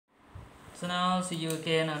So now see you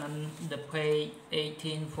again on the page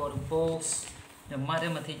 18 for the books. The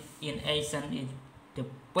mathematics in Asian is the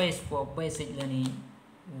base for basic learning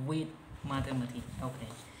with mathematics. Okay.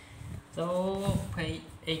 So page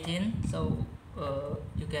 18. So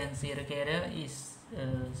you can see together is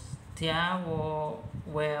there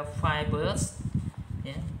were 5 birds.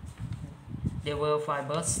 Yeah. There were 5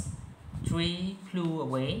 birds. 3 flew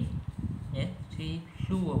away. Yeah. 3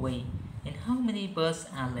 flew away. And how many birds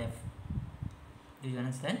are left? Do you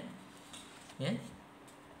understand? Yeah.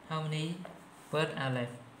 How many birds are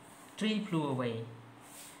left? 3 flew away.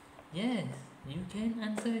 Yes, you can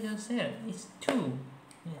answer yourself. It's 2.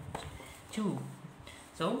 Yeah. 2.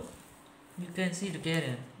 So you can see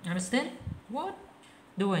together. Understand? What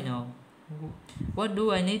do I know? What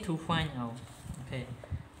do I need to find out? Okay.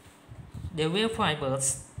 There were 5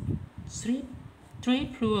 birds. 3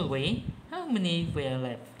 flew away. How many were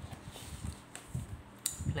left?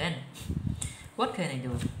 Plan. What can I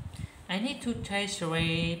do? I need to take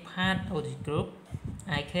away part of the group.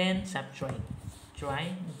 I can subtract.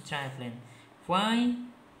 Try plan. 5,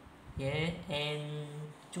 yeah, and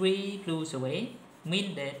 3 flew away.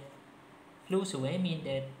 Mean that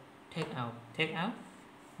take out.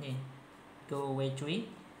 Yeah. Go away 3.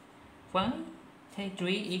 5 take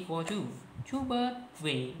 3 equal to 2 birds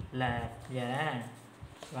we left. Yeah.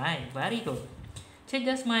 Right. Very good. Check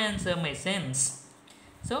does my answer make sense?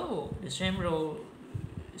 So the same rule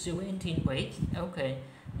 17 page. Okay.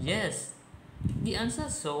 Yes. The answer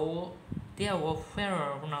so there were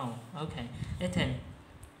fairer now. Okay. And then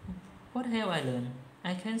what have I learned?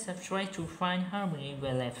 I can subtract to find how many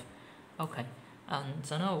were left. Okay.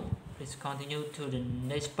 So now let's continue to the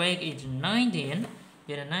next page. It's 19.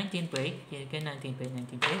 Yeah, the 19 page. Yeah, okay, 19 page.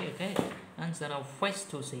 Okay. And so now face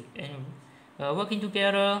to 6 and working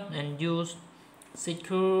together and use 6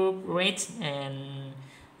 curve red and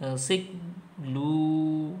 6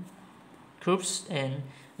 blue curves and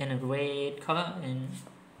a red color and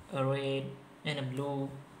a red and a blue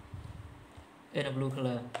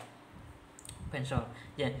color pencil.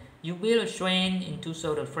 Yeah, you build a train into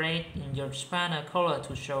show the phrase in your spanner color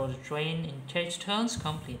to show the train in change turns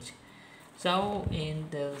complete. So in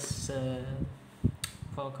this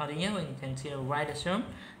for continuing, you can see the write the sum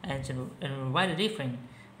and write the difference.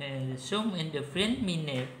 And the sum and the difference mean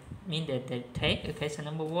that they take. Okay, so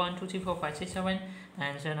number 1, 2, 3, 4, 5, 6, 7,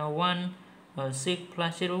 and so now 1 6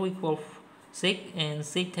 plus 0 equals 6 and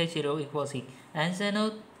 6 take 0 equals 6. And so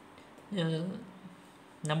now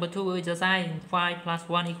number 2 is the sign 5 plus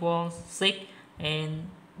 1 equals 6 and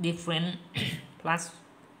different plus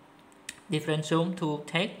different sum to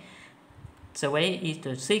take. So way is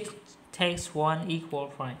the 6 takes 1 equal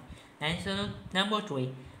 5. And so number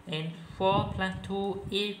 3 and 4 plus 2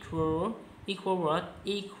 equal what?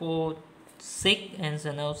 Equal 6. And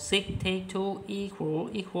so now 6 take 2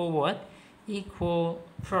 equal what? Equal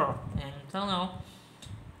 4. And so now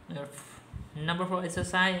number 4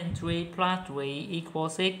 exercise and 3 plus 3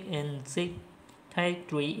 equals 6 and 6 take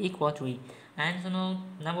 3 equal 3. And so now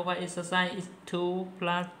number 5 exercise is 2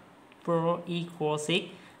 plus 4 equals 6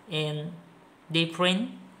 and different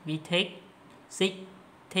we take 6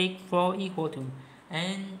 take 4 equal 2.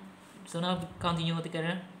 And so now we continue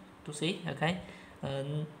together to see. Okay.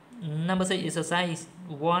 Number 6 exercise is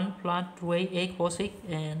 1 plus 3 equals 6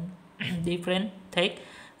 and different take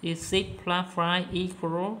is 6 plus 5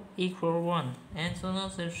 equal 1. And so now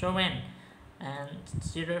 7 and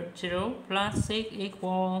 0 plus 6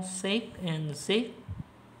 equals 6 and 6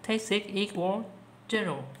 take 6 equal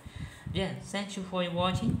 0. Yeah, thank you for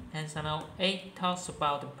watching. And so now 8 talks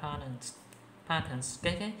about the patterns.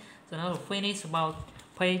 Okay. So now we finish about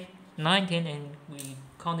page 19 and we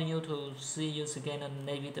continue to see you again on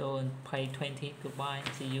the next video on page 20. Goodbye.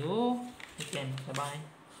 See you again. Bye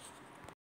bye.